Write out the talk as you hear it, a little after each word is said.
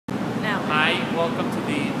welcome to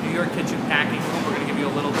the New York Kitchen Packing Room. We're going to give you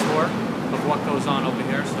a little tour of what goes on over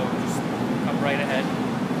here, so just come right ahead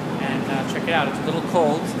and check it out. It's a little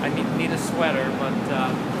cold. I need a sweater, but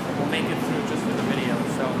we'll make it through just for the video.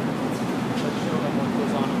 So let's show them what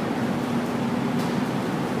goes on over here.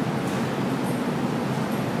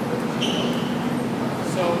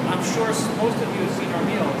 So I'm sure most of you have seen our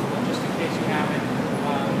meals, but just in case you haven't,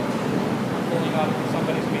 I'm pulling up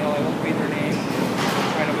somebody's meal. I won't read their name.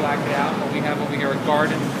 Try to black it out, but we have over here a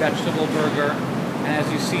garden vegetable burger, and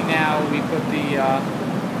as you see now, we put the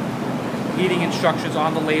eating instructions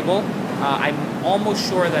on the label. I'm almost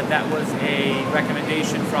sure that that was a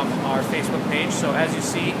recommendation from our Facebook page, so as you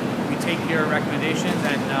see, we take your recommendations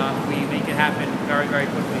and we make it happen very, very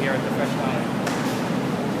quickly here at the Fresh Diet.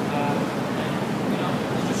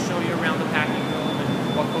 Let's just show you around the packing room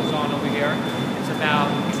and what goes on over here. It's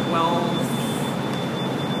about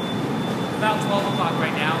 12 o'clock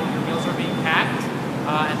right now. Your meals are being packed,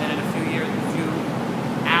 and then in a few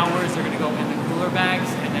hours they're going to go in the